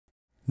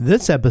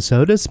This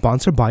episode is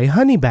sponsored by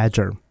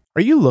Honeybadger.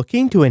 Are you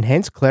looking to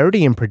enhance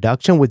clarity in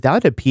production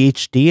without a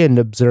PhD in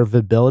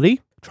observability?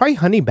 Try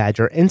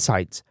Honeybadger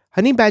Insights.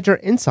 Honeybadger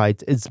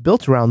Insights is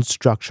built around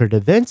structured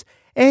events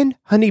and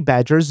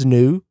Honeybadger's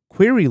new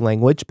query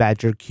language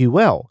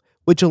BadgerQL,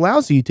 which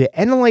allows you to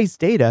analyze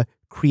data,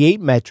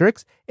 create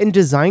metrics, and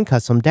design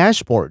custom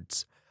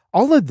dashboards.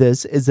 All of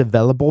this is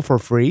available for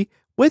free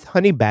with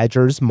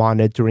Honeybadger's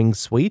monitoring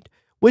suite,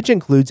 which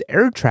includes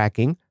error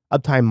tracking,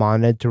 uptime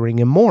monitoring,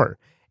 and more.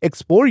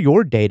 Explore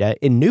your data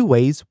in new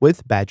ways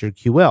with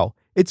BadgerQL.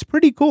 It's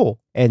pretty cool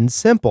and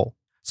simple.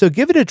 So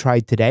give it a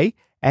try today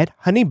at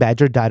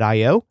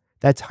honeybadger.io.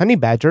 That's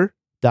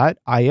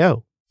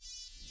honeybadger.io.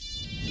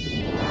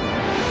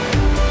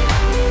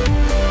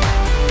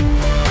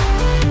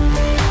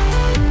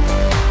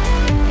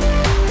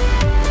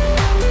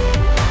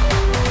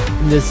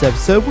 In this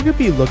episode, we're going to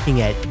be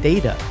looking at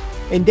data.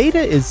 And data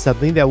is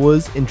something that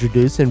was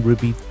introduced in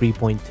Ruby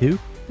 3.2.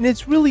 And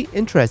it's really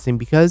interesting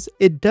because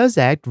it does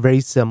act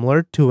very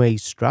similar to a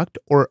struct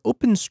or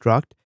open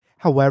struct.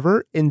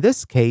 However, in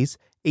this case,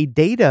 a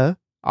data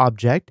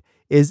object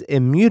is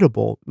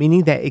immutable,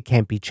 meaning that it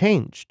can't be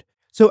changed.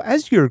 So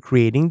as you're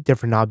creating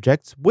different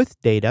objects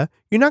with data,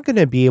 you're not going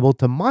to be able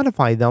to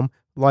modify them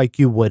like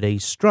you would a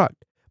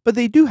struct. But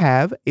they do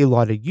have a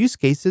lot of use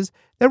cases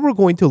that we're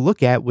going to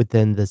look at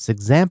within this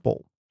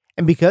example.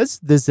 And because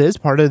this is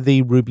part of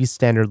the Ruby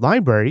standard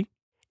library,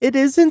 it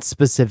isn't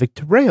specific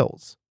to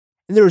Rails.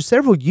 And there are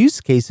several use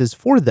cases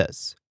for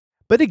this.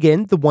 But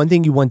again, the one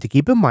thing you want to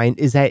keep in mind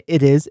is that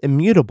it is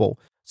immutable.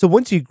 So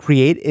once you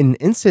create an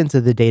instance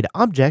of the data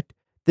object,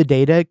 the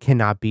data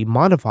cannot be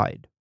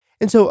modified.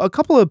 And so a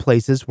couple of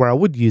places where I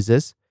would use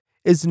this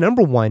is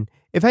number one,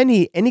 if I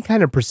need any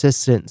kind of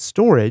persistent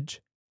storage,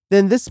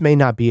 then this may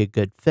not be a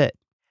good fit.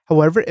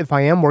 However, if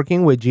I am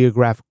working with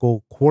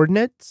geographical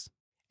coordinates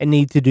and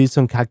need to do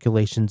some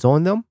calculations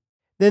on them,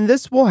 then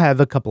this will have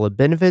a couple of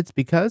benefits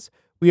because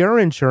we are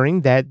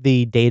ensuring that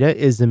the data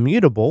is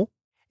immutable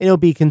and it'll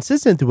be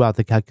consistent throughout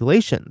the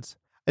calculations.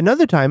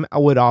 Another time I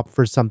would opt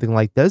for something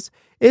like this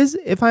is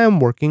if I am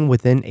working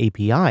with an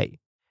API.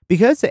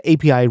 Because the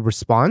API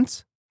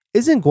response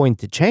isn't going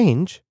to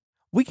change,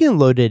 we can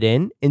load it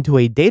into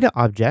a data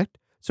object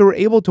so we're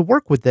able to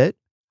work with it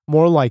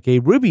more like a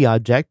Ruby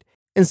object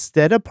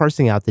instead of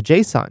parsing out the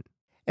JSON.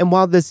 And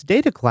while this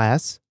data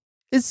class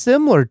is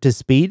similar to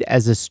speed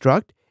as a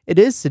struct, it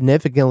is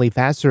significantly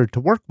faster to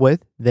work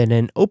with than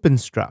an open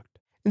struct.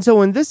 And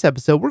so in this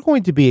episode, we're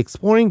going to be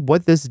exploring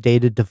what this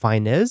data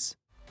define is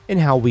and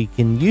how we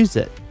can use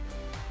it.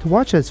 To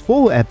watch this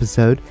full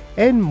episode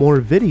and more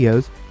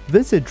videos,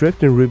 visit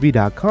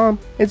driftinruby.com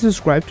and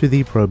subscribe to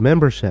the Pro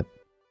membership.